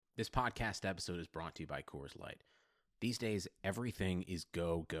This podcast episode is brought to you by Coors Light. These days, everything is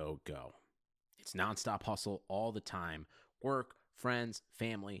go, go, go. It's nonstop hustle all the time. Work, friends,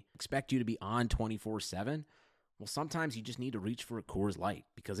 family expect you to be on 24/7. Well, sometimes you just need to reach for a Coors Light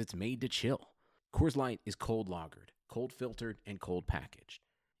because it's made to chill. Coors Light is cold lagered, cold filtered, and cold packaged.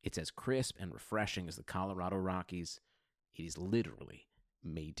 It's as crisp and refreshing as the Colorado Rockies. It is literally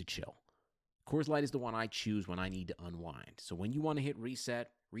made to chill. Coors Light is the one I choose when I need to unwind. So when you want to hit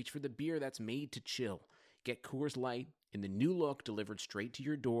reset, reach for the beer that's made to chill. Get Coors Light in the new look delivered straight to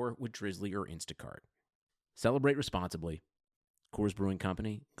your door with Drizzly or Instacart. Celebrate responsibly. Coors Brewing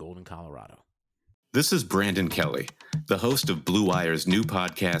Company, Golden, Colorado. This is Brandon Kelly, the host of Blue Wire's new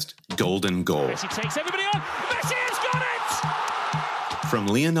podcast, Golden Goal. Messi takes everybody on. Messi has got it! From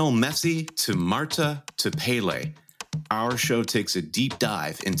Lionel Messi to Marta to Pele, our show takes a deep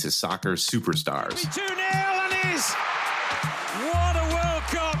dive into soccer superstars. 2-0 and is. What a World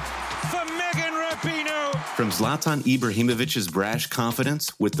Cup for Megan Rapinoe. From Zlatan Ibrahimovic's brash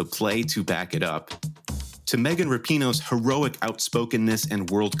confidence with the play to back it up, to Megan Rapinoe's heroic outspokenness and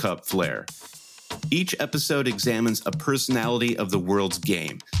World Cup flair. Each episode examines a personality of the world's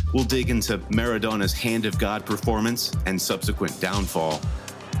game. We'll dig into Maradona's Hand of God performance and subsequent downfall,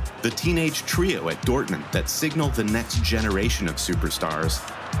 the teenage trio at Dortmund that signaled the next generation of superstars,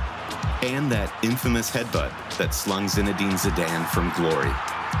 and that infamous headbutt that slung Zinedine Zidane from glory.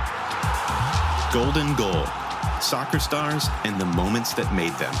 Golden Goal, soccer stars and the moments that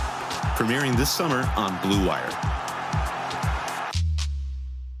made them. Premiering this summer on Blue Wire.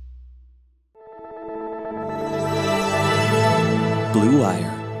 Blue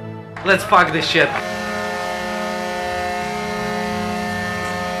Wire. Let's fuck this shit.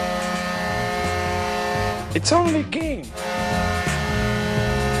 It's only a game.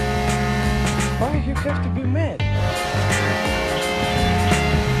 Why you have to be mad?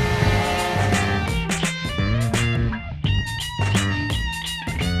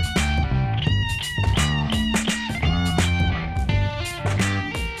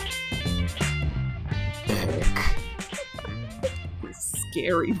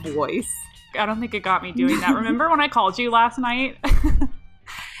 Scary voice. I don't think it got me doing that. Remember when I called you last night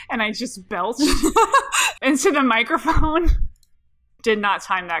and I just belched into the microphone? Did not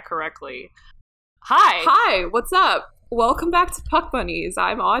time that correctly. Hi, what's up? Welcome back to Puck Bunnies.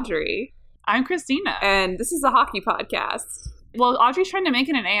 I'm Audrey. I'm Christina. And this is a hockey podcast. Well, Audrey's trying to make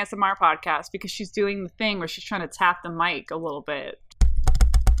it an ASMR podcast because she's doing the thing where she's trying to tap the mic a little bit.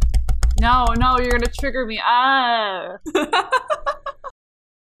 No, you're going to trigger me.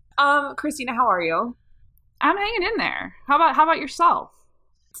 Christina, how are you? I'm hanging in there. How about yourself?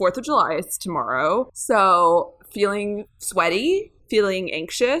 4th of July is tomorrow. So, feeling sweaty, feeling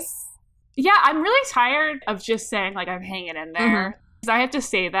anxious. Yeah, I'm really tired of just saying, like, I'm hanging in there. I have to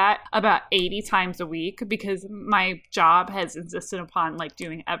say that about 80 times a week because my job has insisted upon, like,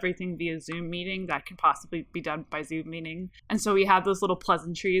 doing everything via Zoom meeting that can possibly be done by Zoom meeting. And so we have those little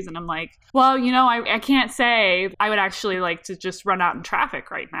pleasantries, and I'm like, well, you know, I can't say I would actually like to just run out in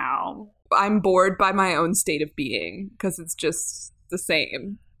traffic right now. I'm bored by my own state of being because it's just the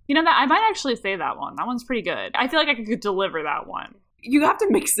same. You know, that I might actually say that one. That one's pretty good. I feel like I could deliver that one. You have to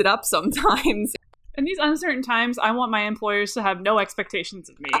mix it up sometimes. In these uncertain times, I want my employers to have no expectations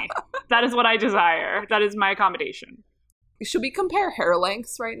of me. That is what I desire. That is my accommodation. Should we compare hair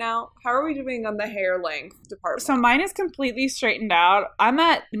lengths right now? How are we doing on the hair length department? So mine is completely straightened out. I'm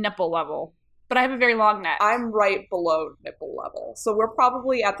at nipple level, but I have a very long neck. I'm right below nipple level. So we're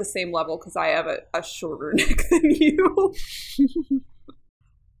probably at the same level because I have a shorter neck than you.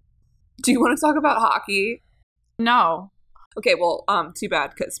 Do you want to talk about hockey? No. Okay, well, too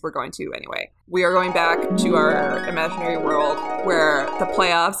bad, because we're going to anyway. We are going back to our imaginary world where the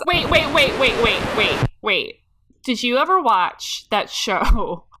playoffs... Wait. Did you ever watch that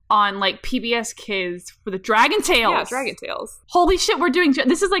show on, like, PBS Kids for the Dragon Tales? Yeah, Dragon Tales. Holy shit, we're doing...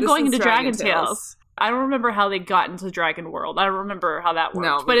 This is like going into Dragon Tales. Tales. I don't remember how they got into Dragon World. I don't remember how that worked.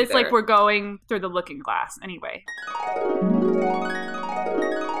 No, but it's either. like we're going through the looking glass. Anyway.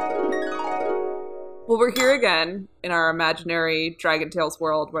 Well, we're here again in our imaginary Dragon Tales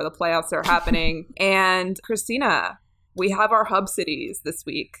world where the playoffs are happening. And Christina, we have our hub cities this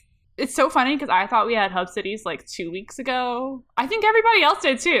week. It's so funny because I thought we had hub cities like 2 weeks ago. I think everybody else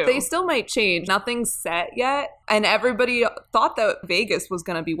did too. They still might change. Nothing's set yet. And everybody thought that Vegas was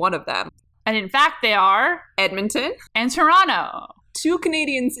going to be one of them. And in fact, they are Edmonton and Toronto. 2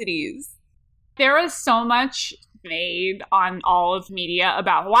 Canadian cities. There is so much made on all of media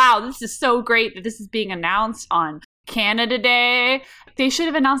about, wow, this is so great that this is being announced on Canada Day. They should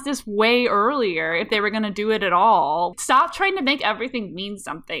have announced this way earlier if they were going to do it at all. Stop trying to make everything mean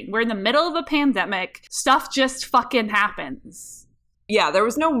something. We're in the middle of a pandemic. Stuff just fucking happens. Yeah, there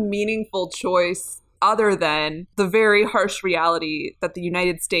was no meaningful choice other than the very harsh reality that the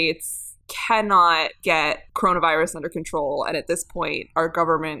United States cannot get coronavirus under control. And at this point, our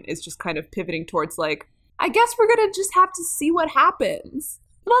government is just kind of pivoting towards like, I guess we're going to just have to see what happens.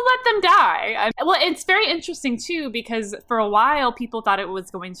 Well, let them die. Well, it's very interesting, too, because for a while, people thought it was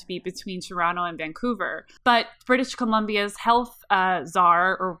going to be between Toronto and Vancouver. But British Columbia's health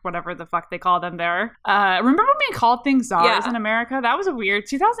czar, or whatever the fuck they call them there. Remember when we called things czars in America? That was a weird.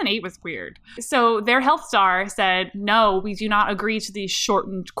 2008 was weird. So their health czar said, no, we do not agree to these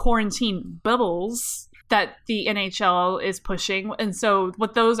shortened quarantine bubbles that the NHL is pushing. And so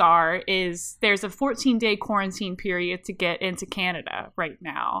what those are is there's a 14-day quarantine period to get into Canada right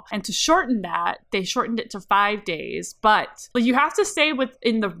now. And to shorten that, they shortened it to 5 days. But you have to stay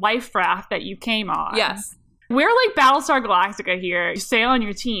within the life raft that you came on. Yes. We're like Battlestar Galactica here. You stay on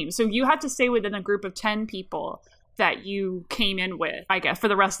your team. So you have to stay within a group of 10 people that you came in with, I guess, for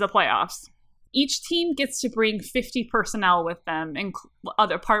the rest of the playoffs. Each team gets to bring 50 personnel with them,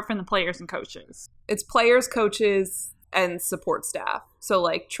 apart from the players and coaches. It's players, coaches, and support staff. So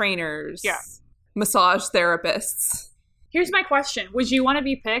like trainers, massage therapists. Here's my question. Would you want to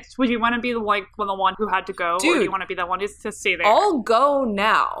be picked? Would you want to be the one who had to go? Dude, or do you want to be the one to stay there? I'll go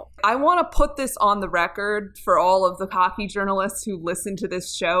now. I want to put this on the record for all of the hockey journalists who listen to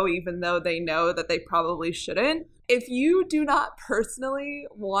this show, even though they know that they probably shouldn't. If you do not personally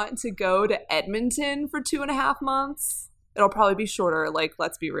want to go to Edmonton for 2.5 months, it'll probably be shorter, like,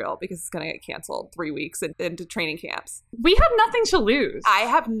 let's be real, because it's going to get canceled 3 weeks into training camps. We have nothing to lose. I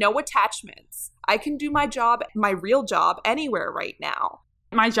have no attachments. I can do my job, my real job, anywhere right now.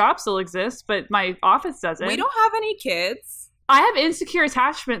 My job still exists, but my office doesn't. We don't have any kids. I have insecure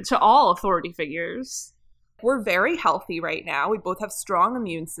attachment to all authority figures. We're very healthy right now. We both have strong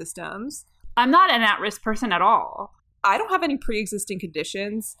immune systems. I'm not an at-risk person at all. I don't have any pre-existing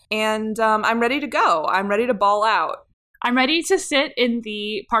conditions, and I'm ready to go. I'm ready to ball out. I'm ready to sit in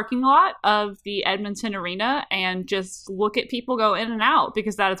the parking lot of the Edmonton Arena and just look at people go in and out,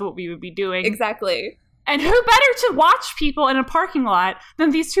 because that is what we would be doing. Exactly. And who better to watch people in a parking lot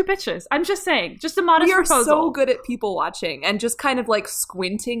than these two bitches? I'm just saying, just a modest proposal. We are so good at people watching and just kind of like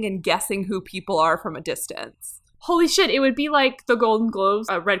squinting and guessing who people are from a distance. Holy shit, it would be like the Golden Globes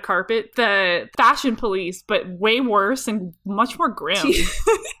red carpet, the fashion police, but way worse and much more grim.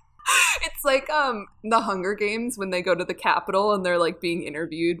 It's like the Hunger Games when they go to the Capitol and they're like being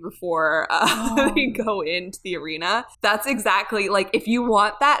interviewed before they go into the arena. That's exactly like, if you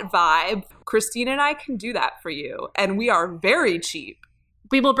want that vibe, Christina and I can do that for you. And we are very cheap.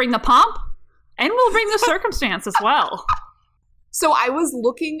 We will bring the pomp and we'll bring the circumstance as well. So I was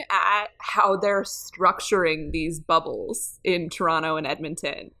looking at how they're structuring these bubbles in Toronto and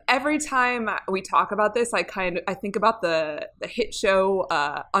Edmonton. Every time we talk about this, I think about the hit show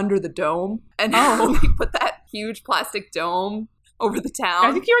Under the Dome, and how they put that huge plastic dome over the town.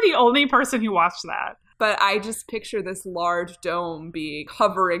 I think you're the only person who watched that. But I just picture this large dome being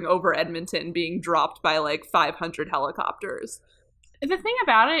hovering over Edmonton, being dropped by like 500 helicopters. The thing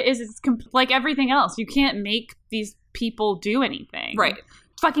about it is it's like everything else. You can't make these people do anything. Right.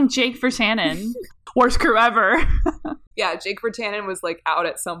 Fucking Jake Virtanen. Worst crew ever. Yeah, Jake Virtanen was like out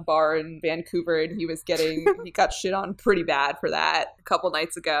at some bar in Vancouver and he got shit on pretty bad for that a couple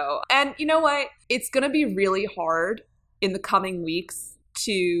nights ago. And you know what? It's going to be really hard in the coming weeks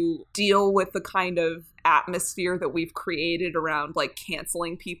to deal with the kind of atmosphere that we've created around like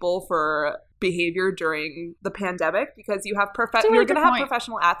canceling people for behavior during the pandemic, because you have you're going to have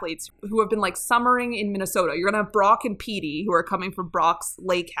professional athletes who have been like summering in Minnesota. You're going to have Brock and Petey who are coming from Brock's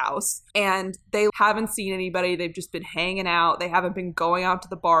lake house, and they haven't seen anybody. They've just been hanging out. They haven't been going out to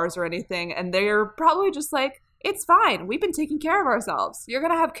the bars or anything, and they're probably just like, it's fine. We've been taking care of ourselves. You're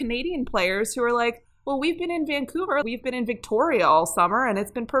going to have Canadian players who are like, well, we've been in Vancouver, we've been in Victoria all summer, and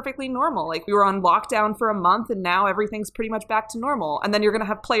it's been perfectly normal. Like, we were on lockdown for a month, and now everything's pretty much back to normal. And then you're going to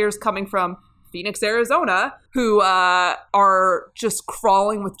have players coming from Phoenix, Arizona, who are just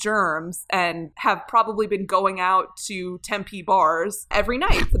crawling with germs and have probably been going out to Tempe bars every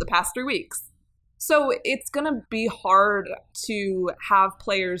night for the past 3 weeks. So it's going to be hard to have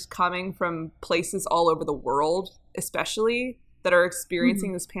players coming from places all over the world, especially, that are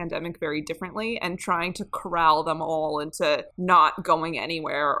experiencing this pandemic very differently, and trying to corral them all into not going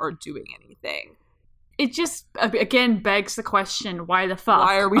anywhere or doing anything. It just, again, begs the question, why the fuck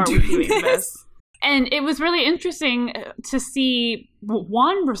are we doing this? And it was really interesting to see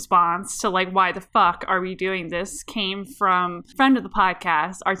one response to like, why the fuck are we doing this, came from a friend of the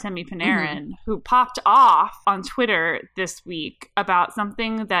podcast, Artemi Panarin, who popped off on Twitter this week about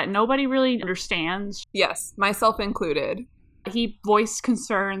something that nobody really understands. Yes, myself included. He voiced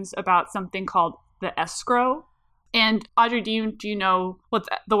concerns about something called the escrow. And Audrey, do you know what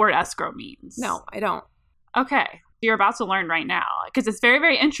the word escrow means? No, I don't. Okay. You're about to learn right now because it's very,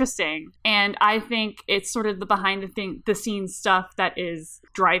 very interesting. And I think it's sort of the behind the scenes stuff that is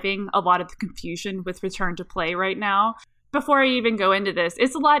driving a lot of the confusion with return to play right now. Before I even go into this,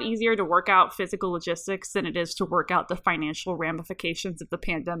 it's a lot easier to work out physical logistics than it is to work out the financial ramifications of the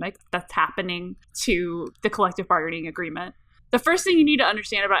pandemic that's happening to the collective bargaining agreement. The first thing you need to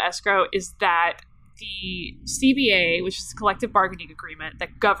understand about escrow is that the CBA, which is the collective bargaining agreement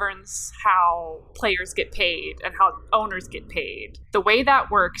that governs how players get paid and how owners get paid. The way that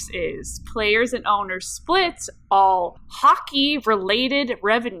works is players and owners split all hockey-related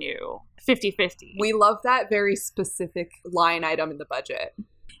revenue 50-50. We love that very specific line item in the budget.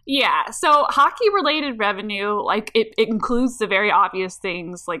 Yeah, so hockey-related revenue, like it includes the very obvious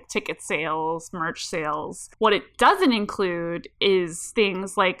things like ticket sales, merch sales. What it doesn't include is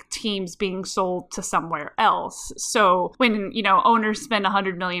things like teams being sold to somewhere else. So when, owners spend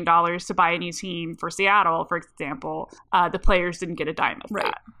 $100 million to buy a new team for Seattle, for example, the players didn't get a dime of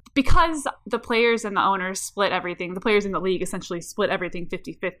that. Because the players and the owners split everything, the players in the league essentially split everything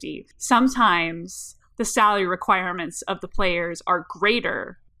 50-50. Sometimes the salary requirements of the players are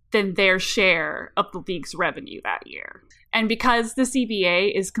greater than their share of the league's revenue that year. And because the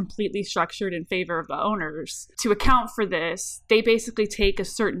CBA is completely structured in favor of the owners, to account for this, they basically take a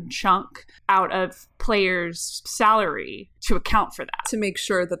certain chunk out of players' salary to account for that. To make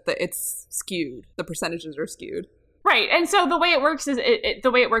sure that it's skewed, the percentages are skewed. Right. And so the way it works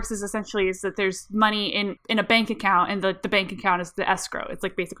is essentially is that there's money in a bank account, and the bank account is the escrow. It's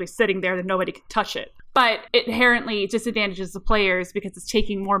like basically sitting there that nobody can touch it. But it inherently disadvantages the players because it's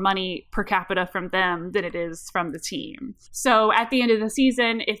taking more money per capita from them than it is from the team. So at the end of the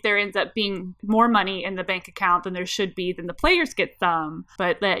season, if there ends up being more money in the bank account than there should be, then the players get some,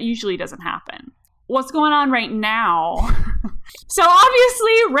 but that usually doesn't happen. What's going on right now? So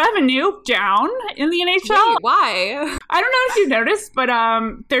obviously revenue down in the NHL. Wait, why? I don't know if you noticed, but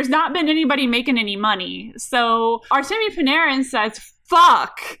there's not been anybody making any money. So Artemi Panarin says,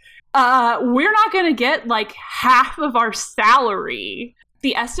 fuck, we're not going to get like half of our salary.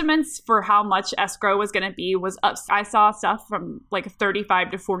 The estimates for how much escrow was going to be was up. I saw stuff from like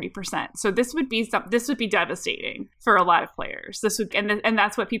 35 to 40%. So this would be devastating for a lot of players. And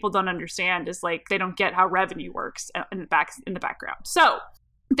that's what people don't understand is like they don't get how revenue works in the background. So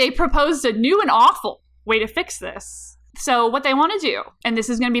they proposed a new and awful way to fix this. So what they want to do, and this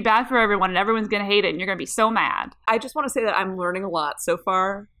is going to be bad for everyone, and everyone's going to hate it, and you're going to be so mad. I just want to say that I'm learning a lot so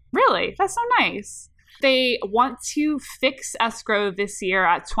far. Really? That's so nice. They want to fix escrow this year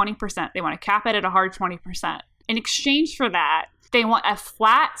at 20%. They want to cap it at a hard 20%. In exchange for that, they want a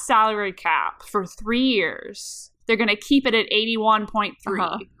flat salary cap for 3 years. They're going to keep it at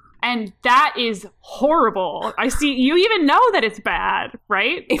 81.3. And that is horrible. I see you even know that it's bad,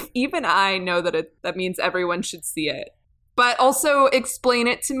 right? If even I know that means everyone should see it. But also explain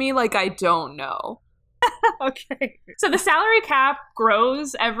it to me like I don't know. Okay. So the salary cap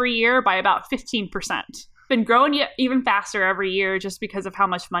grows every year by about 15%. Been growing even faster every year just because of how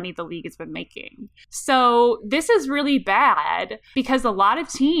much money the league has been making. So this is really bad because a lot of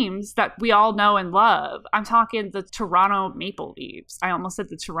teams that we all know and love, I'm talking the Toronto Maple Leafs. I almost said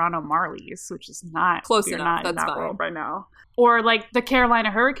the Toronto Marlies, which is not close enough. Not in that's that fine. world right now. Or like the Carolina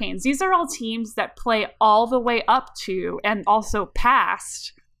Hurricanes. These are all teams that play all the way up to and also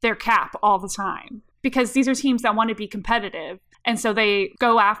past their cap all the time. Because these are teams that want to be competitive. And so they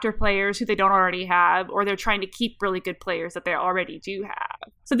go after players who they don't already have, or they're trying to keep really good players that they already do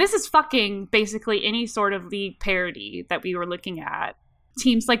have. So this is fucking basically any sort of league parity that we were looking at.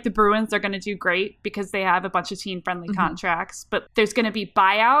 Teams like the Bruins are going to do great because they have a bunch of team-friendly contracts. But there's going to be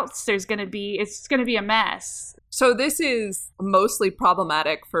buyouts. It's going to be a mess. So this is mostly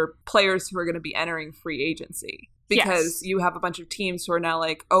problematic for players who are going to be entering free agency. Because you have a bunch of teams who are now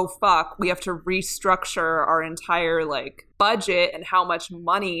like, oh, fuck, we have to restructure our entire like budget and how much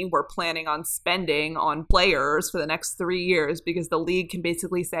money we're planning on spending on players for the next 3 years, because the league can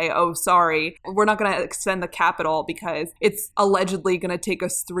basically say, oh, sorry, we're not going to extend the capital because it's allegedly going to take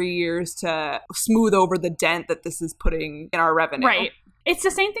us 3 years to smooth over the dent that this is putting in our revenue. Right. It's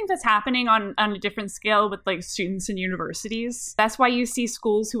the same thing that's happening on a different scale with like students in universities. That's why you see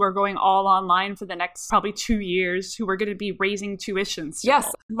schools who are going all online for the next probably 2 years who are going to be raising tuition still.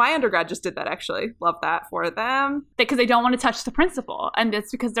 Yes, my undergrad just did that, actually. Love that for them. Because they don't want to touch the principal. And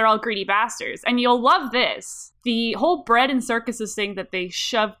it's because they're all greedy bastards. And you'll love this. The whole bread and circuses thing that they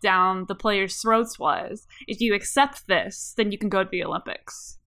shoved down the players' throats was, if you accept this, then you can go to the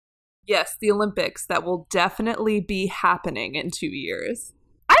Olympics. Yes, the Olympics. That will definitely be happening in 2 years.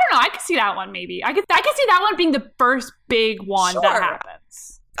 I don't know. I could see that one, maybe. I could see that one being the first big one that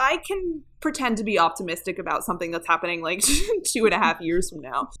happens. I can pretend to be optimistic about something that's happening like 2.5 years from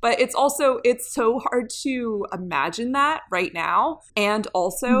now. But it's so hard to imagine that right now. And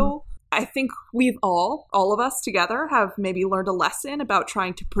also, I think we've all of us together have maybe learned a lesson about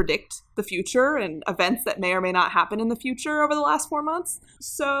trying to predict the future and events that may or may not happen in the future over the last 4 months.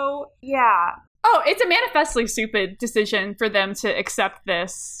 So, yeah. Oh, it's a manifestly stupid decision for them to accept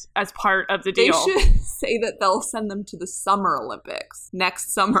this as part of the deal. They should say that they'll send them to the Summer Olympics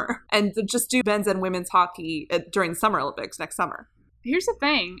next summer and just do men's and women's hockey during the Summer Olympics next summer. Here's the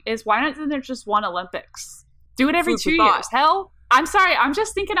thing, is why not do there just one Olympics? Do it every Food for 2 thought. years. Hell, I'm sorry, I'm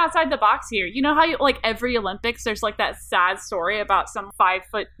just thinking outside the box here. You know how, like, every Olympics, there's, like, that sad story about some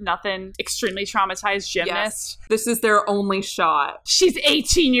 5'0", extremely traumatized gymnast? Yes. This is their only shot. She's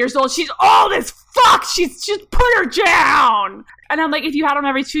 18 years old. She's old as fuck. She's just put her down. And I'm like, if you had them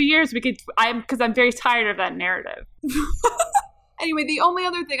every 2 years, because I'm very tired of that narrative. Anyway, the only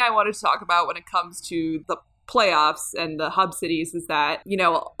other thing I wanted to talk about when it comes to the playoffs and the hub cities is that, you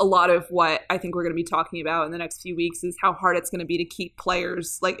know, a lot of what I think we're going to be talking about in the next few weeks is how hard it's going to be to keep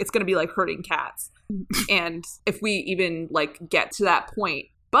players, like, it's going to be like herding cats. And if we even, like, get to that point.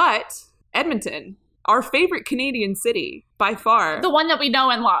 But Edmonton, our favorite Canadian city by far, The one that we know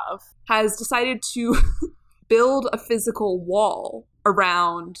and love. has decided to build a physical wall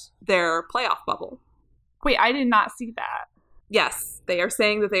around their playoff bubble. Wait, I did not see that. Yes, they are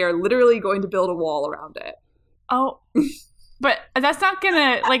saying that they are literally going to build a wall around it. Oh, but that's not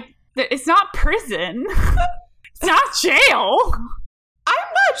gonna, like, it's not prison. It's not jail. I'm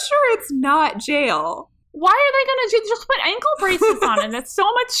not sure it's not jail. Why are they gonna just put ankle bracelets on it? That's so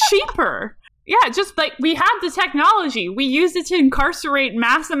much cheaper. Yeah, just like, we have the technology. We use it to incarcerate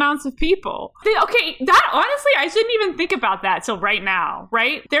mass amounts of people. Okay, that, honestly, I shouldn't even think about that till right now,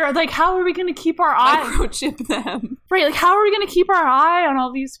 right? They're like, how are we going to keep our eye? Microchip them. Right, like, how are we going to keep our eye on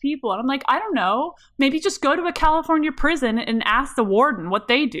all these people? And I'm like, I don't know. Maybe just go to a California prison and ask the warden what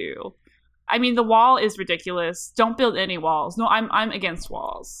they do. I mean, the wall is ridiculous. Don't build any walls. No, I'm against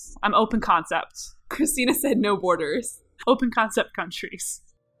walls. I'm open concept. Christina said no borders. Open concept countries.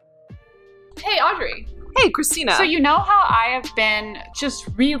 Hey, Audrey. Hey, Christina. So you know how I have been just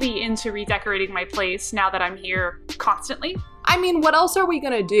really into redecorating my place now that I'm here constantly? I mean, what else are we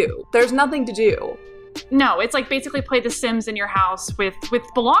gonna do? There's nothing to do. No, it's like basically play The Sims in your house with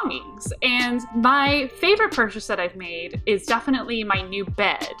belongings. And my favorite purchase that I've made is definitely my new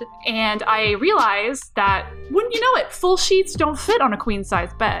bed. And I realized that, wouldn't you know it, full sheets don't fit on a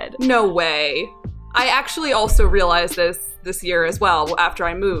queen-size bed. No way. I actually also realized this year as well after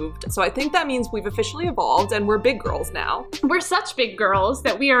I moved. So I think that means we've officially evolved and we're big girls now. We're such big girls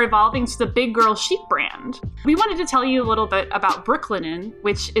that we are evolving to the Big Girl Sheet brand. We wanted to tell you a little bit about Brooklinen,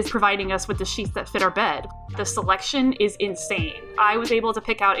 which is providing us with the sheets that fit our bed. The selection is insane. I was able to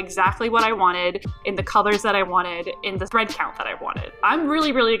pick out exactly what I wanted in the colors that I wanted, in the thread count that I wanted. I'm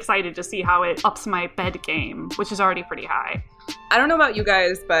really, really excited to see how it ups my bed game, which is already pretty high. I don't know about you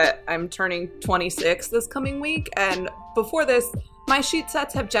guys, but I'm turning 26 this coming week, and before this, my sheet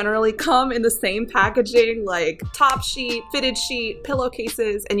sets have generally come in the same packaging, like top sheet, fitted sheet,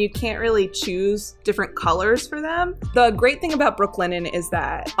 pillowcases, and you can't really choose different colors for them. The great thing about Brooklinen is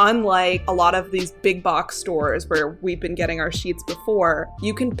that, unlike a lot of these big box stores where we've been getting our sheets before,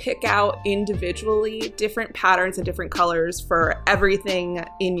 you can pick out individually different patterns and different colors for everything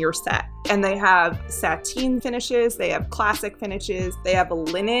in your set. And they have sateen finishes, they have classic finishes, they have a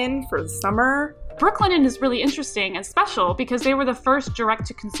linen for the summer. Brooklinen is really interesting and special because they were the first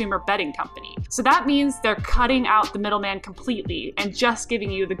direct-to-consumer bedding company. So that means they're cutting out the middleman completely and just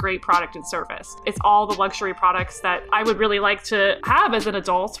giving you the great product and service. It's all the luxury products that I would really like to have as an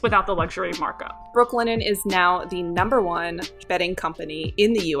adult without the luxury markup. Brooklinen is now the #1 bedding company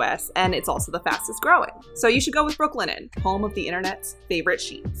in the US, and it's also the fastest growing. So you should go with Brooklinen, home of the internet's favorite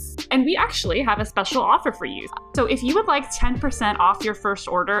sheets. And we actually have a special offer for you. So if you would like 10% off your first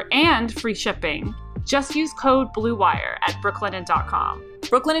order and free shipping, just use code BLUEWIRE at brooklinen.com.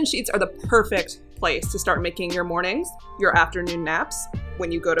 Brooklinen sheets are the perfect place to start making your mornings, your afternoon naps,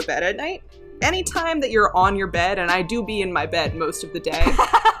 when you go to bed at night. anytime that you're on your bed, and I do be in my bed most of the day,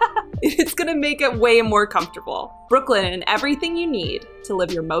 it's gonna make it way more comfortable. Brooklinen and everything you need to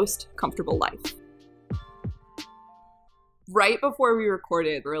live your most comfortable life. Right before we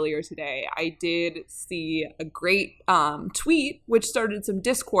recorded earlier today, I did see a great tweet which started some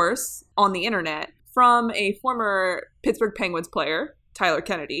discourse on the internet from a former Pittsburgh Penguins player, Tyler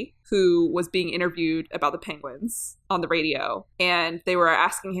Kennedy, who was being interviewed about the Penguins on the radio. And they were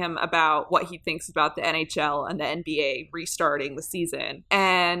asking him about what he thinks about the NHL and the NBA restarting the season.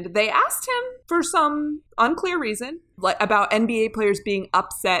 And they asked him for some unclear reason, like about NBA players being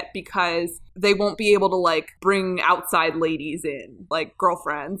upset because they won't be able to like bring outside ladies in, like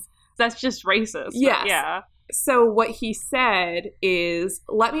girlfriends. That's just racist. Yes. Yeah. So what he said is,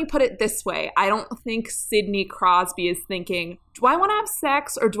 let me put it this way. I don't think Sidney Crosby is thinking, do I want to have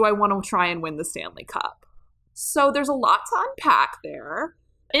sex or do I want to try and win the Stanley Cup? So there's a lot to unpack there.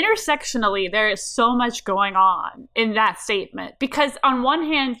 Intersectionally, there is so much going on in that statement. Because on one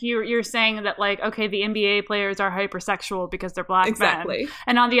hand, you're saying that, like, okay, the NBA players are hypersexual because they're black Exactly. men.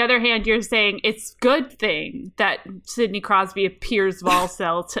 And on the other hand, you're saying it's good thing that Sidney Crosby appears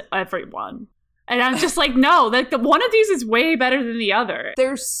Volcel to everyone. And I'm just like, no, like one of these is way better than the other.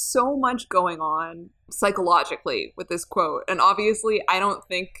 There's so much going on psychologically with this quote. And obviously, I don't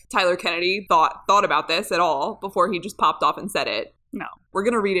think Tyler Kennedy thought about this at all before he just popped off and said it. No. We're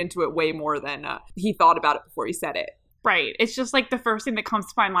going to read into it way more than he thought about it before he said it. Right. It's just like the first thing that comes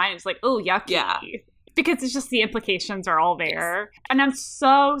to my mind is like, oh, yucky. Yeah. Because it's just the implications are all there. Yes. And I'm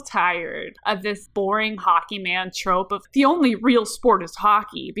so tired of this boring hockey man trope of the only real sport is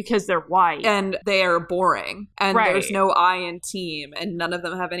hockey because they're white. And they are boring. And right. There's no I in team. And none of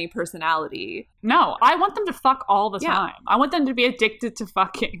them have any personality. No, I want them to fuck all the time. I want them to be addicted to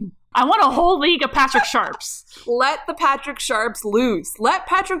fucking. I want a whole league of Patrick Sharps. Let the Patrick Sharps loose. Let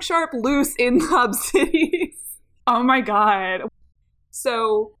Patrick Sharp loose in Hub Cities. Oh my God.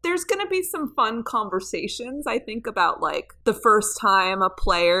 So there's going to be some fun conversations, I think, about like the first time a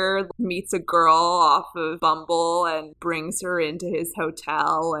player meets a girl off of Bumble and brings her into his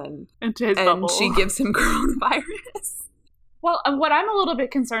hotel and Bumble. She gives him coronavirus. Well, what I'm a little bit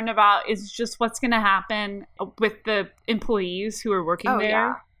concerned about is just what's going to happen with the employees who are working there.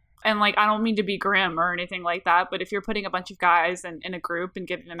 Yeah. And, like, I don't mean to be grim or anything like that, but if you're putting a bunch of guys in a group and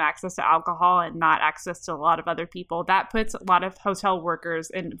giving them access to alcohol and not access to a lot of other people, that puts a lot of hotel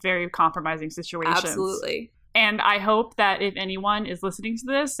workers in very compromising situations. Absolutely. And I hope that if anyone is listening to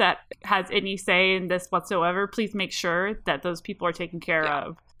this that has any say in this whatsoever, please make sure that those people are taken care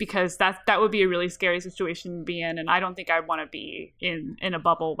of. Because that would be a really scary situation to be in. And I don't think I want to be in a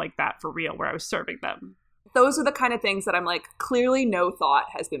bubble like that for real, where I was serving them. Those are the kind of things that I'm like, clearly no thought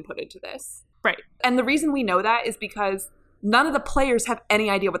has been put into this. Right. And the reason we know that is because none of the players have any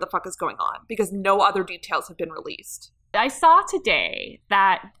idea what the fuck is going on because no other details have been released. I saw today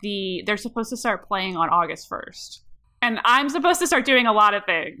that they're supposed to start playing on August 1st. And I'm supposed to start doing a lot of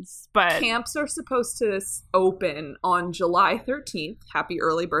things, but... Camps are supposed to open on July 13th. Happy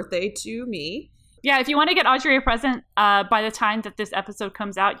early birthday to me. Yeah, if you want to get Audrey a present, by the time that this episode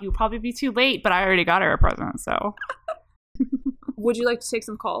comes out, you'll probably be too late, but I already got her a present, so. Would you like to take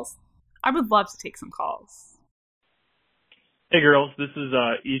some calls? I would love to take some calls. Hey, girls. This is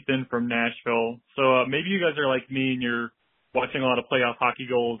Ethan from Nashville. So maybe you guys are like me and you're watching a lot of playoff hockey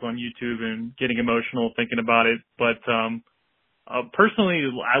goals on YouTube and getting emotional thinking about it. But personally,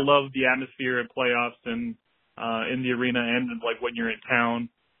 I love the atmosphere at playoffs and in the arena and like when you're in town.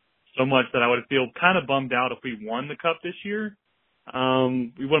 So much that I would feel kind of bummed out if we won the cup this year.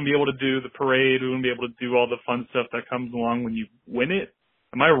 We wouldn't be able to do the parade. We wouldn't be able to do all the fun stuff that comes along when you win it.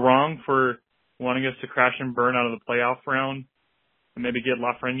 Am I wrong for wanting us to crash and burn out of the playoff round and maybe get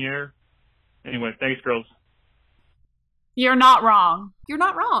Lafreniere? Anyway, thanks, girls. You're not wrong. You're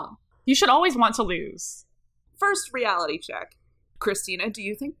not wrong. You should always want to lose. First reality check. Christina, do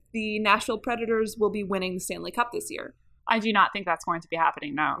you think the Nashville Predators will be winning the Stanley Cup this year? I do not think that's going to be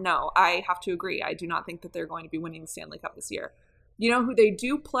happening, no. No, I have to agree. I do not think that they're going to be winning the Stanley Cup this year. You know who they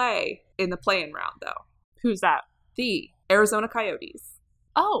do play in the play-in round, though? Who's that? The Arizona Coyotes.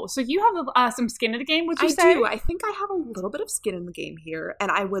 Oh, so you have some skin in the game, would you say? I do. I think I have a little bit of skin in the game here,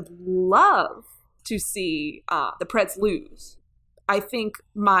 and I would love to see the Preds lose. I think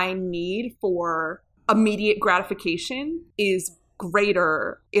my need for immediate gratification is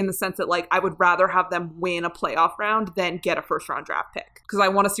greater in the sense that, like, I would rather have them win a playoff round than get a first-round draft pick because I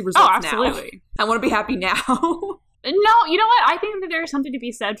want to see results now. I want to be happy now. No, you know what? I think that there's something to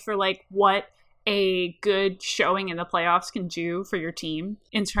be said for, like, what a good showing in the playoffs can do for your team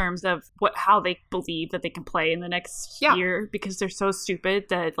in terms of how they believe that they can play in the next year, because they're so stupid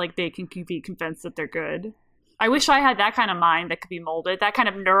that like they can be convinced that they're good. I wish I had that kind of mind that could be molded, that kind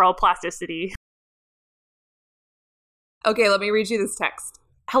of neuroplasticity. Okay, let me read you this text.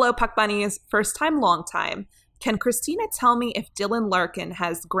 Hello, Puck Bunnies. First time, long time. Can Christina tell me if Dylan Larkin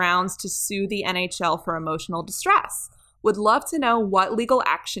has grounds to sue the NHL for emotional distress? Would love to know what legal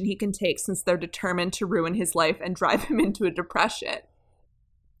action he can take since they're determined to ruin his life and drive him into a depression.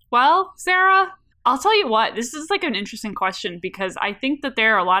 Well, Sarah, I'll tell you what, this is like an interesting question because I think that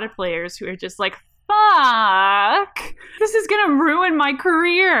there are a lot of players who are just like, fuck, this is going to ruin my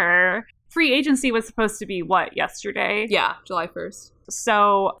career. Free agency was supposed to be, yesterday? Yeah, July 1st.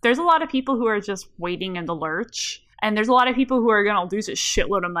 So there's a lot of people who are just waiting in the lurch. And there's a lot of people who are going to lose a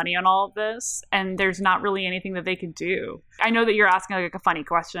shitload of money on all of this. And there's not really anything that they can do. I know that you're asking like a funny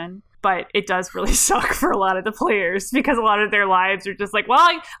question, but it does really suck for a lot of the players because a lot of their lives are just like,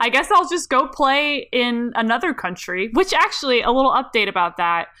 well, I guess I'll just go play in another country, which actually a little update about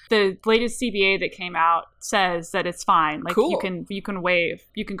that. The latest CBA that came out says that it's fine. Like cool. you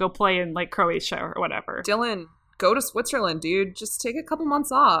can go play in like Croatia or whatever. Dylan, go to Switzerland, dude. Just take a couple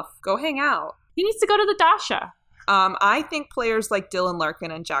months off. Go hang out. He needs to go to the Dasha. I think players like Dylan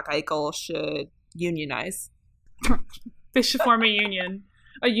Larkin and Jack Eichel should unionize. They should form a union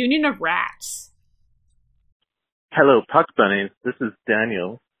of rats. Hello, Puck Bunnies. This is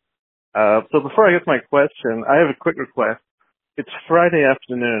Daniel. So before I get to my question, I have a quick request. It's Friday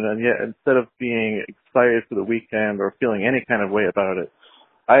afternoon, and yet instead of being excited for the weekend or feeling any kind of way about it,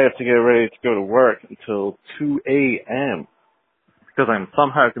 I have to get ready to go to work until 2 a.m. because I'm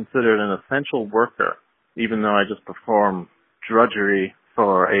somehow considered an essential worker, even though I just perform drudgery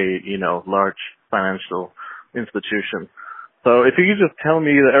for a, large financial institution. So if you could just tell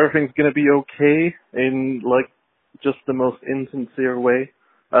me that everything's going to be okay in, just the most insincere way,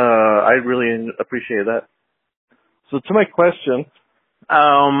 I'd really appreciate that. So to my question,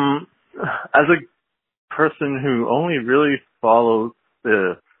 as a person who only really follows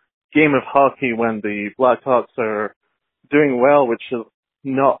the game of hockey when the Blackhawks are doing well, which has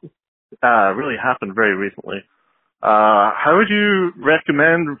not really happened very recently, how would you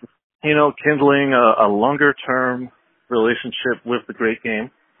recommend, kindling a longer-term relationship with the great game?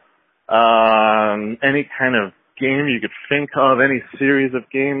 Any kind of game you could think of, any series of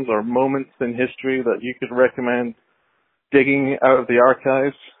games or moments in history that you could recommend digging out of the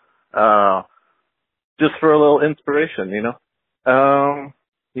archives, just for a little inspiration,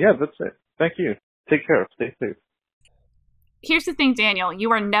 Yeah, that's it. Thank you. Take care. Stay safe. Here's the thing, Daniel.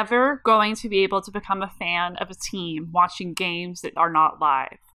 You are never going to be able to become a fan of a team watching games that are not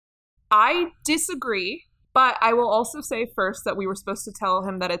live. I disagree, but I will also say first that we were supposed to tell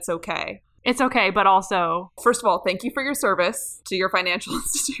him that it's okay. It's okay, but also... First of all, thank you for your service to your financial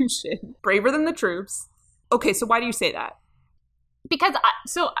institution. Braver than the troops. Okay, so why do you say that? Because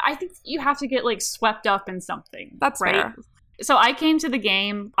I think you have to get swept up in something. That's right. Fair. So I came to the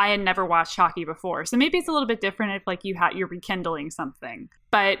game. I had never watched hockey before, so maybe it's a little bit different if you're rekindling something.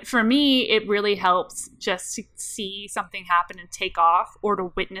 But for me, it really helps just to see something happen and take off, or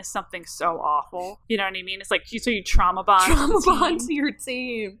to witness something so awful. You know what I mean? It's so you trauma bond. To your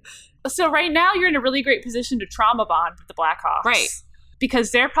team. So right now you're in a really great position to trauma bond with the Blackhawks, right?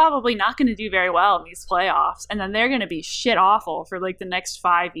 Because they're probably not going to do very well in these playoffs. And then they're going to be shit awful for the next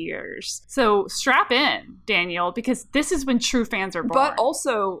 5 years. So strap in, Daniel, because this is when true fans are born. But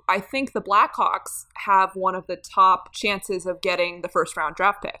also, I think the Blackhawks have one of the top chances of getting the first round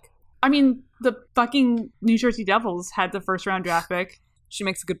draft pick. I mean, the fucking New Jersey Devils had the first round draft pick. She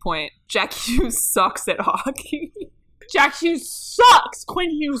makes a good point. Jack Hughes sucks at hockey. Jack Hughes sucks. Quinn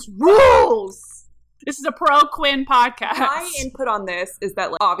Hughes rules. This is a pro Quinn podcast. My input on this is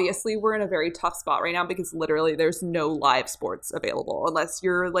that obviously we're in a very tough spot right now because literally there's no live sports available unless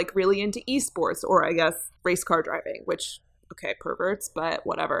you're really into esports or I guess race car driving, which, okay, perverts, but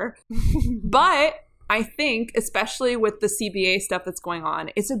whatever. But I think especially with the CBA stuff that's going on,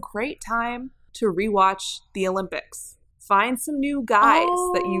 it's a great time to rewatch the Olympics. Find some new guys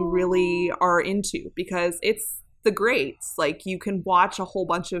that you really are into because it's the greats. You can watch a whole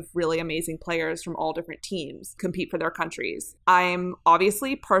bunch of really amazing players from all different teams compete for their countries. I'm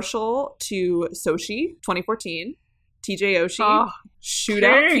obviously partial to Sochi 2014, TJ Oshie,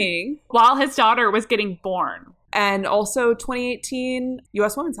 Shootout King. While his daughter was getting born. And also 2018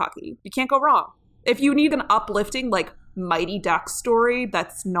 U.S. women's hockey. You can't go wrong. If you need an uplifting, Mighty Ducks story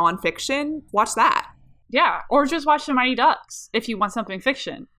that's nonfiction, watch that. Yeah, or just watch the Mighty Ducks if you want something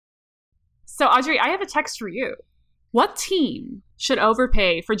fiction. So, Audrey, I have a text for you. What team should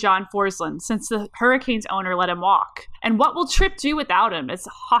overpay for John Forsland since the Hurricanes owner let him walk? And what will Tripp do without him as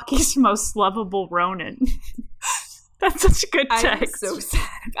hockey's most lovable Ronin? That's such a good text. I'm so sad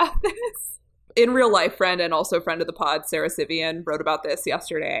about this. In real life friend and also friend of the pod, Sarah Sivian, wrote about this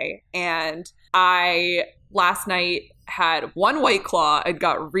yesterday. And I, last night, had one White Claw and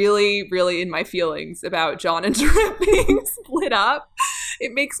got really, really in my feelings about John and Tripp being split up.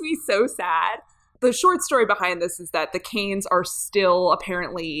 It makes me so sad. The short story behind this is that the Canes are still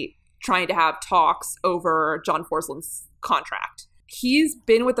apparently trying to have talks over John Forsland's contract. He's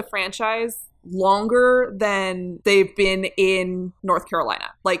been with the franchise longer than they've been in North Carolina.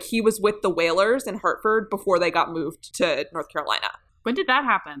 Like, he was with the Whalers in Hartford before they got moved to North Carolina. When did that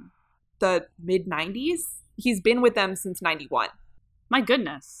happen? The mid-90s? He's been with them since 91. My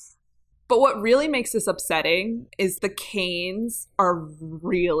goodness. But what really makes this upsetting is the Canes are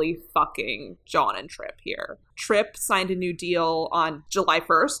really fucking John and Tripp here. Tripp signed a new deal on July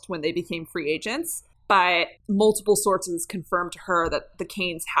 1st when they became free agents. But multiple sources confirmed to her that the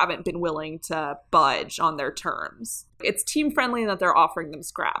Canes haven't been willing to budge on their terms. It's team friendly that they're offering them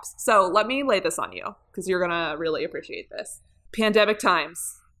scraps. So let me lay this on you, because you're going to really appreciate this. Pandemic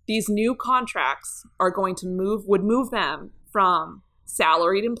times. These new contracts are going to would move them from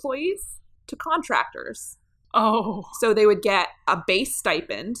salaried employees to contractors. Oh. So they would get a base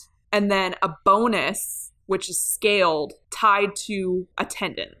stipend and then a bonus, which is scaled, tied to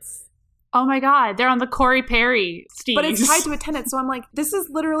attendance. Oh my God, they're on the Corey Perry steez. But it's tied to attendance, so I'm like, this is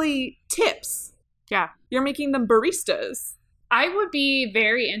literally tips. Yeah. You're making them baristas. I would be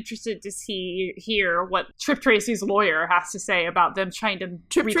very interested to hear what Tripp Tracy's lawyer has to say about them trying to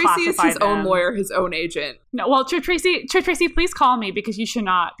Tripp Tracy is his own lawyer, his own agent. No, well, Tripp Tracy, please call me, because you should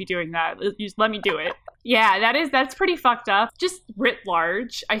not be doing that. Let me do it. Yeah, that's pretty fucked up. Just writ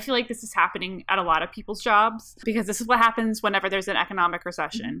large, I feel like this is happening at a lot of people's jobs, because this is what happens whenever there's an economic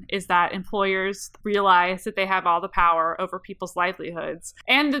recession, is that employers realize that they have all the power over people's livelihoods.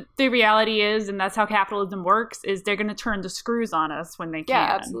 And the reality is, and that's how capitalism works, is they're going to turn the screws on us when they can.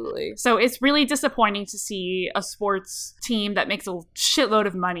 Yeah, absolutely. So it's really disappointing to see a sports team that makes a shitload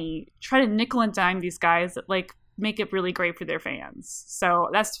of money try to nickel and dime these guys that like make it really great for their fans.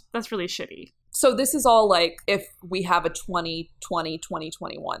 So that's really shitty. So this is all like if we have a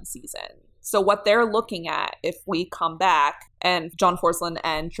 2020-2021 season. So what they're looking at, if we come back and John Forsland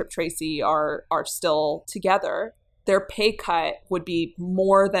and Tripp Tracy are still together, their pay cut would be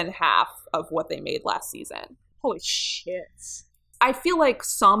more than half of what they made last season. Holy shit. I feel like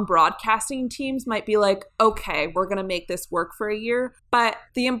some broadcasting teams might be like, okay, we're going to make this work for a year. But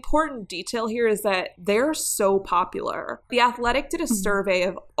the important detail here is that they're so popular. The Athletic did a survey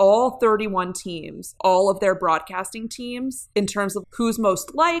of all 31 teams, all of their broadcasting teams, in terms of who's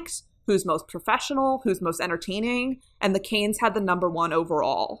most liked, who's most professional, who's most entertaining. And the Canes had the number one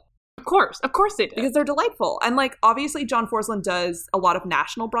overall. Of course they do. Because they're delightful. And like, obviously John Forsland does a lot of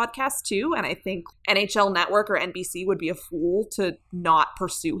national broadcasts too. And I think NHL Network or NBC would be a fool to not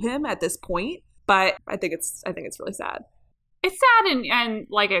pursue him at this point. But I think it's really sad. It's sad. And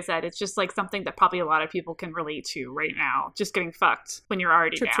like I said, it's just like something that probably a lot of people can relate to right now. Just getting fucked when you're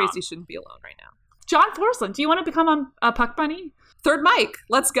already Tripp down. Tracy shouldn't be alone right now. John Forsland, do you want to become a puck bunny? Third mic.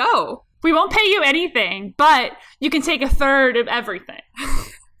 Let's go. We won't pay you anything, but you can take a third of everything.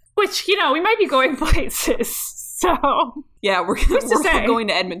 Which, we might be going places, so... Yeah, we're going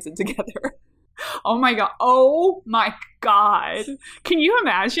to Edmonton together. Oh my God. Can you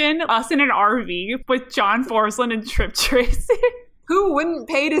imagine us in an RV with John Forsland and Tripp Tracy? Who wouldn't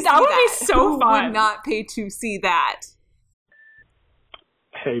pay to see that? That would be so Who fun. would not pay to see that?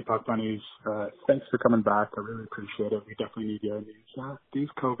 Hey, Puck Bunnies. Thanks for coming back. I really appreciate it. We definitely need you in these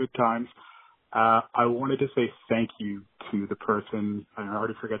COVID times. I wanted to say thank you to the person, I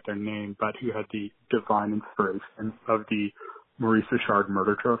already forget their name, but who had the divine inspiration of the Maurice Richard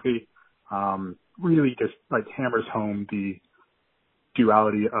murder trophy. Really just like hammers home the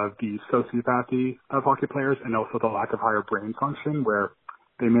duality of the sociopathy of hockey players and also the lack of higher brain function, where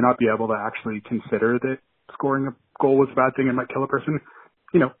they may not be able to actually consider that scoring a goal was a bad thing and might kill a person.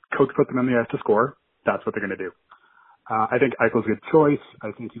 Coach put them on the ice to score. That's what they're going to do. I think Eichel's a good choice.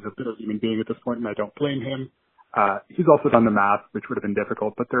 I think he's a bit of a human being at this point, and I don't blame him. He's also done the math, which would have been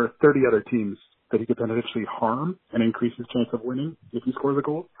difficult, but there are 30 other teams that he could potentially harm and increase his chance of winning if he scores a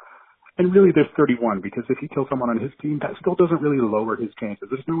goal. And really, there's 31, because if he kills someone on his team, that still doesn't really lower his chances.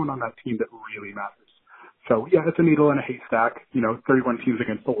 There's no one on that team that really matters. So, yeah, it's a needle in a haystack, 31 teams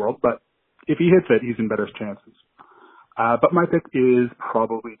against the world, but if he hits it, he's in better chances. But my pick is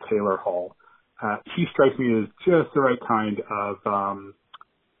probably Taylor Hall. He strikes me as just the right kind of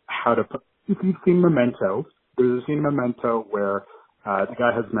how to put. If you've seen Memento, There's a scene in Memento where the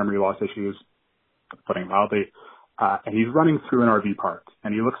guy has memory loss issues, putting it mildly, and he's running through an RV park,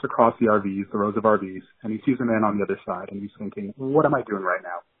 and he looks across the RVs, the rows of RVs, and he sees a man on the other side, and he's thinking, what am I doing right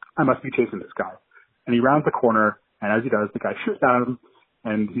now? I must be chasing this guy. And he rounds the corner, and as he does, the guy shoots at him,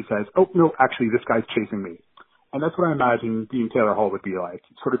 and he says, oh, no, actually, this guy's chasing me. And that's what I imagine being Taylor Hall would be like.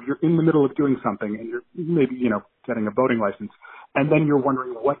 Sort of, you're in the middle of doing something, and you're maybe, getting a boating license, and then you're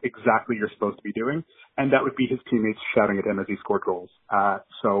wondering what exactly you're supposed to be doing, and that would be his teammates shouting at him as he scored goals.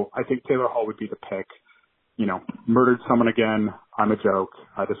 So I think Taylor Hall would be the pick. Murdered someone again. I'm a joke.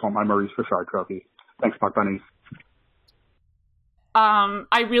 I just want my Maurice Richard trophy. Thanks, Puck Bunnies.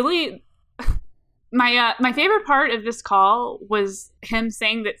 My favorite part of this call was him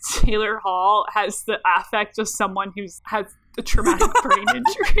saying that Taylor Hall has the affect of someone who has a traumatic brain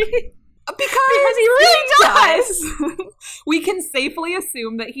injury. Because he really does. We can safely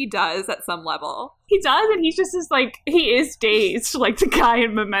assume that he does at some level. He does, and he just is he is dazed, like the guy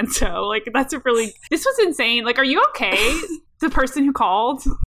in Memento. This was insane. Are you okay? The person who called?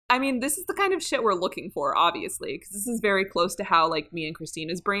 I mean, this is the kind of shit we're looking for, obviously, because this is very close to how, me and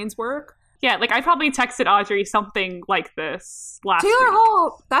Christina's brains work. Yeah, I probably texted Audrey something like this last week. Taylor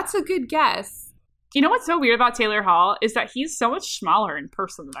Hall, that's a good guess. You know what's so weird about Taylor Hall is that he's so much smaller in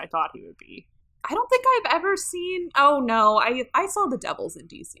person than I thought he would be. I don't think I've ever seen... Oh, no. I saw the Devils in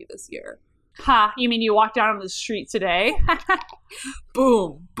D.C. this year. Ha! You mean you walked down on the street today?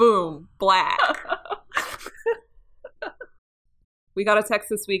 Boom, boom, black. We got a text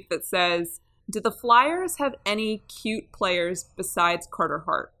this week that says, did the Flyers have any cute players besides Carter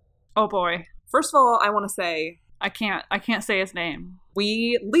Hart? Oh, boy. First of all, I want to say... I can't say his name.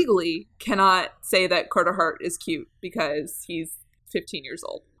 We legally cannot say that Carter Hart is cute because he's 15 years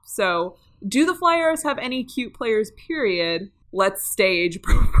old. So, do the Flyers have any cute players, period? Let's stay age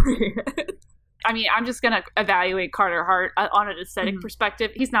appropriate. I mean, I'm just going to evaluate Carter Hart on an aesthetic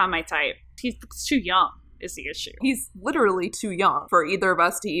perspective. He's not my type. He's too young is the issue. He's literally too young for either of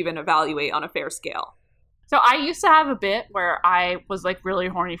us to even evaluate on a fair scale. So I used to have a bit where I was really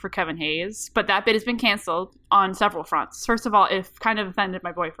horny for Kevin Hayes, but that bit has been canceled on several fronts. First of all, it kind of offended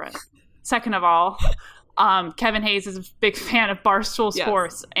my boyfriend. Second of all, Kevin Hayes is a big fan of Barstool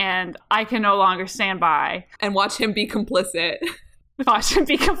Sports, and I can no longer stand by. And watch him be complicit.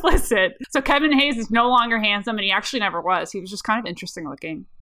 So Kevin Hayes is no longer handsome, and he actually never was. He was just kind of interesting looking.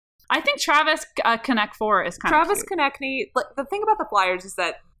 I think Travis Konechny is kind of cute. Travis Konechny, the thing about the Flyers is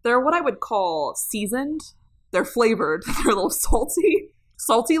that they're what I would call seasoned. They're flavored. They're a little salty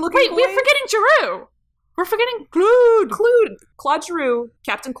looking. Wait, boys. we're forgetting Giroux. We're forgetting Claude Giroux,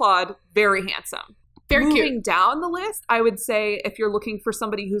 Captain Claude, very handsome. Very Moving cute. down the list, I would say if you're looking for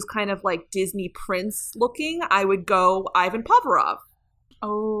somebody who's kind of like Disney prince looking, I would go Ivan Pavarov.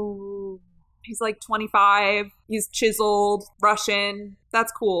 Oh. He's 25. He's chiseled, Russian.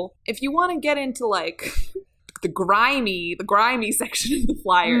 That's cool. If you want to get into the grimy section of the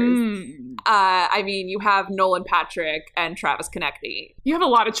Flyers. I mean, you have Nolan Patrick and Travis Konechny. You have a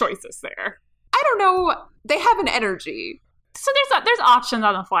lot of choices there. I don't know. They have an energy. So there's options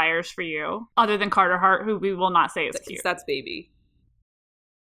on the Flyers for you, other than Carter Hart, who we will not say is cute. That's baby.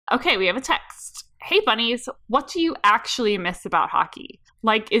 Okay, we have a text. Hey, bunnies, what do you actually miss about hockey?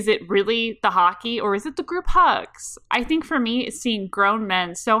 Is it really the hockey or is it the group hugs? I think for me, it's seeing grown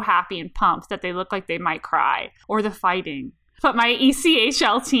men so happy and pumped that they look like they might cry, or the fighting. But my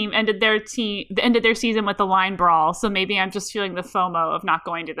ECHL team ended their season with a line brawl, so maybe I'm just feeling the FOMO of not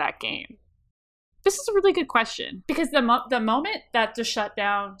going to that game. This is a really good question because the moment that the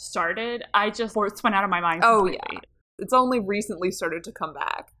shutdown started, sports went out of my mind completely. Oh, yeah. It's only recently started to come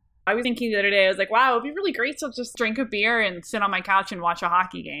back. I was thinking the other day, I was like, wow, it'd be really great to just drink a beer and sit on my couch and watch a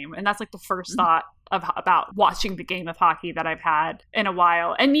hockey game. And that's the first thought about watching the game of hockey that I've had in a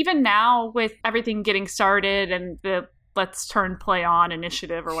while. And even now with everything getting started and the Let's Turn Play On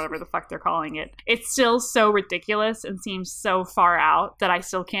initiative or whatever the fuck they're calling it, it's still so ridiculous and seems so far out that I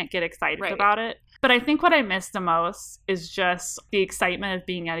still can't get excited about it. But I think what I miss the most is just the excitement of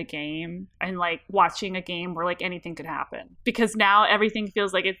being at a game and watching a game where anything could happen. Because now everything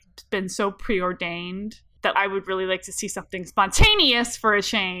feels like it's been so preordained that I would really like to see something spontaneous for a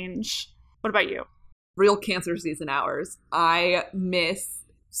change. What about you? Real cancer season hours. I miss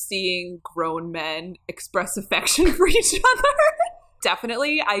seeing grown men express affection for each other.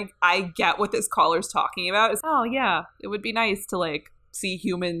 Definitely. I get what this caller's talking about. Oh yeah, it would be nice to see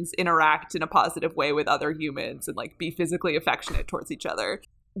humans interact in a positive way with other humans and be physically affectionate towards each other.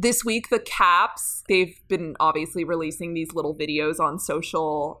 This week, the Caps, they've been obviously releasing these little videos on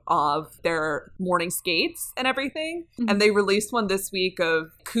social of their morning skates and everything. Mm-hmm. And they released one this week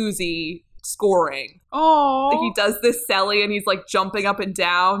of Kuzi scoring. Oh. Like he does this celly and he's like jumping up and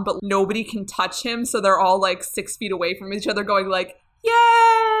down, but nobody can touch him. So they're all like 6 feet away from each other going like, yay!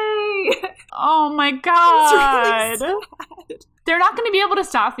 Oh my God. It's really sad. They're not going to be able to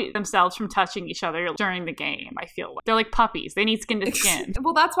stop themselves from touching each other during the game, I feel like. They're like puppies. They need skin to skin.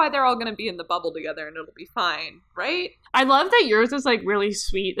 Well, that's why they're all going to be in the bubble together and it'll be fine, right? I love that yours is like really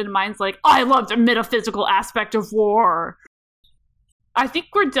sweet and mine's like, I love the metaphysical aspect of war. I think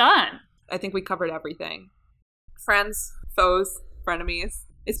we're done. I think we covered everything. Friends, foes, frenemies.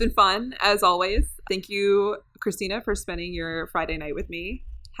 It's been fun, as always. Thank you, Christina, for spending your Friday night with me.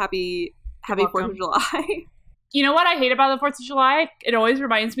 Happy 4th of July. You know what I hate about the 4th of July? It always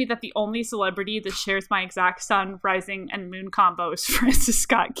reminds me that the only celebrity that shares my exact sun, rising, and moon combo is Francis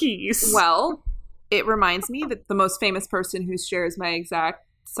Scott Keys. Well, it reminds me that the most famous person who shares my exact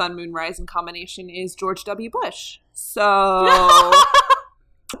sun, moon, rising combination is George W. Bush. So...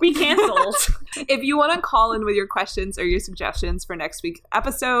 We canceled. If you want to call in with your questions or your suggestions for next week's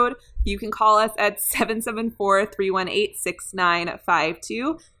episode, you can call us at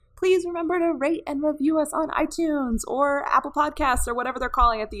 774-318-6952. Please remember to rate and review us on iTunes or Apple Podcasts or whatever they're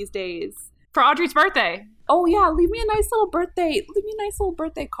calling it these days. For Audrey's birthday. Oh yeah, leave me a nice little birthday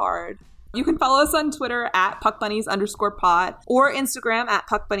card. You can follow us on Twitter at puckbunnies_pod or Instagram at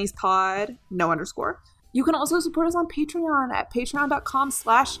puckbunniespod, no underscore. You can also support us on Patreon at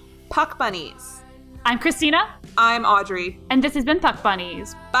patreon.com/puckbunnies. I'm Christina. I'm Audrey. And this has been Puck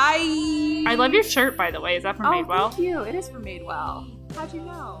Bunnies. Bye! I love your shirt, by the way. Is that from Madewell? Thank you. It is from Madewell. How'd you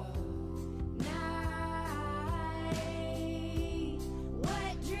know?